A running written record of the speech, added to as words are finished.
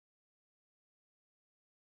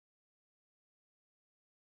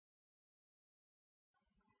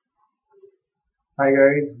Hi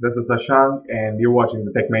guys, this is Ashank and you're watching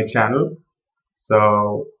the TechMate channel.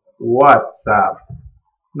 So, WhatsApp.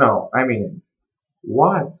 No, I mean,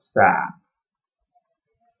 WhatsApp.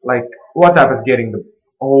 Like, WhatsApp is getting the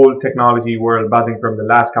whole technology world buzzing from the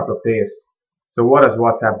last couple of days. So, what has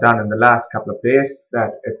WhatsApp done in the last couple of days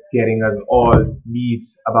that it's getting us all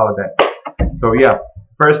leads about that? So, yeah,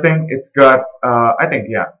 first thing, it's got,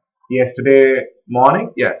 yesterday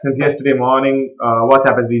morning, since yesterday morning,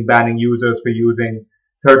 WhatsApp has been banning users for using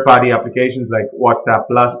third-party applications like WhatsApp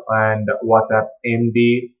Plus and WhatsApp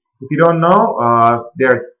MD. If you don't know,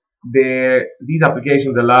 these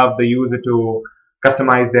applications allow the user to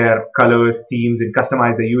customize their colors, themes, and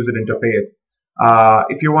customize the user interface.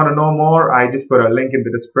 If you want to know more, I just put a link in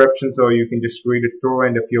the description so you can just read it through.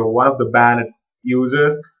 And if you're one of the banned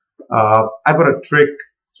users, I put a trick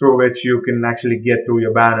through which you can actually get through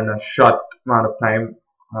your ban in a short amount of time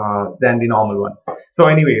than the normal one. So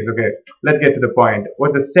anyways, okay, let's get to the point.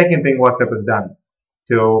 What the second thing WhatsApp has done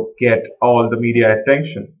to get all the media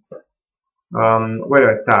attention? Where do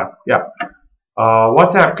I start?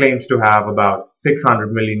 WhatsApp claims to have about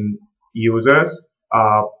 600 million users,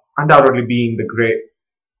 undoubtedly being the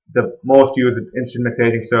most used instant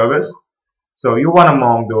messaging service. So you one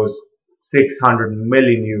among those 600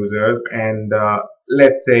 million users, and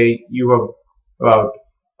let's say you have about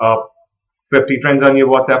 50 friends on your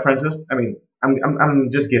WhatsApp friends list. I mean, I'm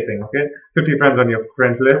just guessing, okay? 50 friends on your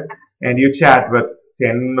friends list, and you chat with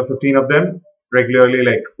 10 or 15 of them regularly,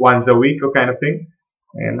 like once a week or kind of thing.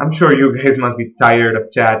 And I'm sure you guys must be tired of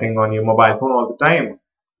chatting on your mobile phone all the time.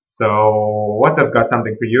 So WhatsApp got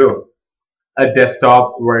something for you. A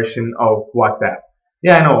desktop version of WhatsApp.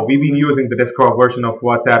 Yeah, I know, we've been using the desktop version of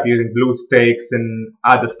WhatsApp using BlueStacks and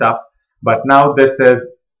other stuff. But now this is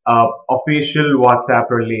official WhatsApp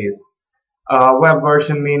release. Web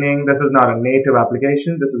version meaning this is not a native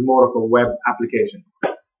application, this is more of a web application.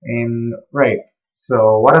 And right,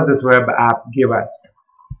 so what does this web app give us?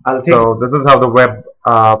 So this is how the web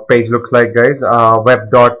page looks like, guys.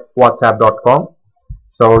 Web.whatsapp.com.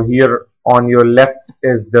 So here on your left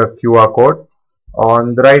is the QR code.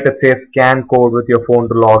 On the right it says scan code with your phone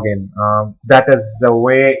to log in. That is the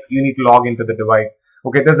way you need to log into the device.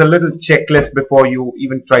 Okay, there's a little checklist before you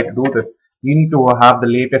even try to do this. You need to have the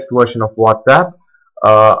latest version of WhatsApp,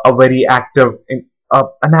 an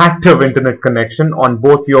active internet connection on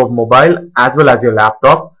both your mobile as well as your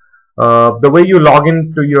laptop. The way you log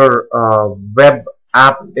into your web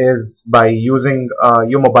app is by using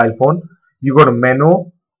your mobile phone. You go to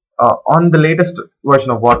menu. On the latest version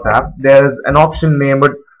of WhatsApp, there is an option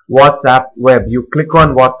named WhatsApp Web. You click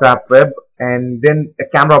on WhatsApp Web and then a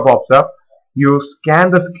camera pops up. You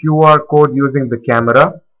scan this QR code using the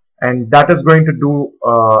camera, and that is going to do,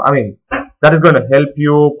 that is going to help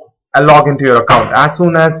you log into your account. As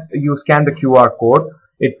soon as you scan the QR code,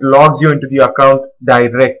 it logs you into the account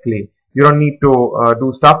directly. You don't need to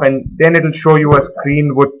do stuff, and then it will show you a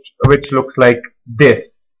screen which looks like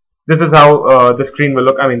this. This is how the screen will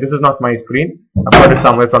look. I mean, this is not my screen. I got it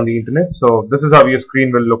somewhere from the internet. So this is how your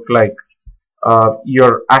screen will look like.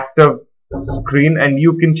 Your active screen, and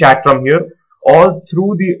you can chat from here. All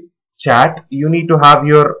through the chat, you need to have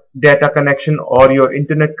your data connection or your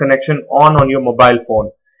internet connection on your mobile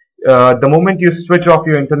phone. The moment you switch off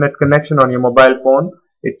your internet connection on your mobile phone,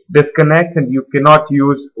 it disconnects and you cannot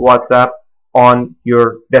use WhatsApp on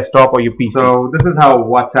your desktop or your PC. So this is how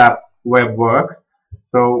WhatsApp web works.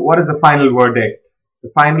 So what is the final verdict?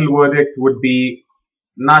 The final verdict would be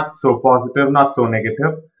not so positive, not so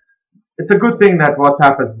negative. It's a good thing that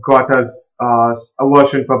WhatsApp has got us a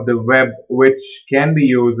version of the web which can be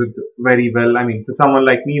used very well. I mean, for someone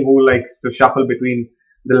like me who likes to shuffle between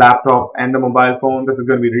the laptop and the mobile phone, this is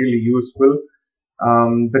going to be really useful.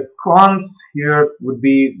 The cons here would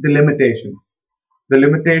be the limitations. The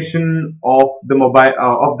limitation of the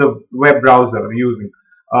of the web browser you're using.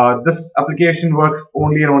 This application works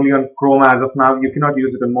only and only on Chrome as of now. You cannot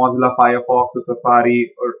use it on Mozilla, Firefox, or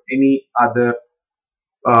Safari, or any other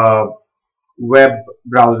web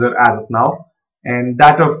browser as of now. And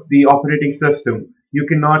that of the operating system, you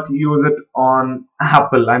cannot use it on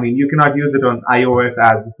Apple. I mean, you cannot use it on iOS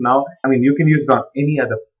as of now. I mean, you can use it on any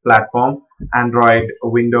other platform, Android,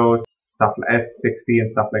 Windows, stuff like S60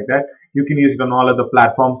 and stuff like that. You can use it on all other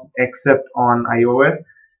platforms except on iOS.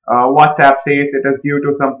 WhatsApp says it is due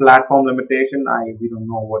to some platform limitation. We don't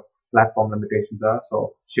know what platform limitations are,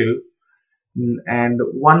 so chill. And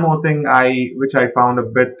one more thing which I found a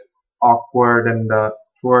bit awkward and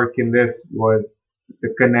quirk in this was the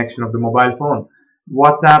connection of the mobile phone.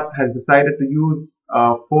 WhatsApp has decided to use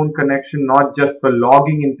phone connection not just for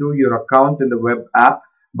logging into your account in the web app,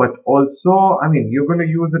 but also, I mean, you're going to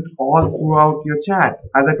use it all throughout your chat.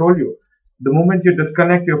 As I told you, the moment you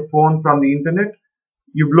disconnect your phone from the internet,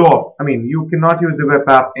 you blow up. I mean, you cannot use the web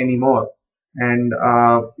app anymore. And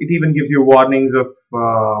it even gives you warnings of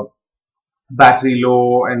battery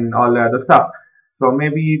low and all the other stuff. So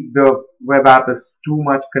maybe the web app is too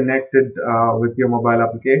much connected with your mobile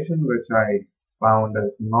application, which I found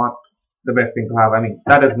is not the best thing to have. I mean,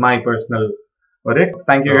 that is my personal verdict.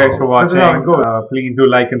 Thank you guys for watching. Please do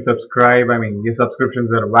like and subscribe. I mean, your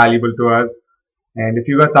subscriptions are valuable to us. And if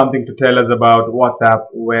you got something to tell us about WhatsApp,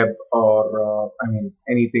 web, or I mean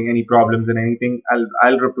anything, any problems and anything,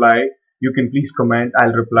 I'll reply. You can please comment.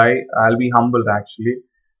 I'll reply. I'll be humbled actually.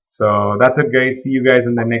 So that's it, guys. See you guys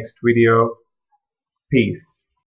in the next video. Peace.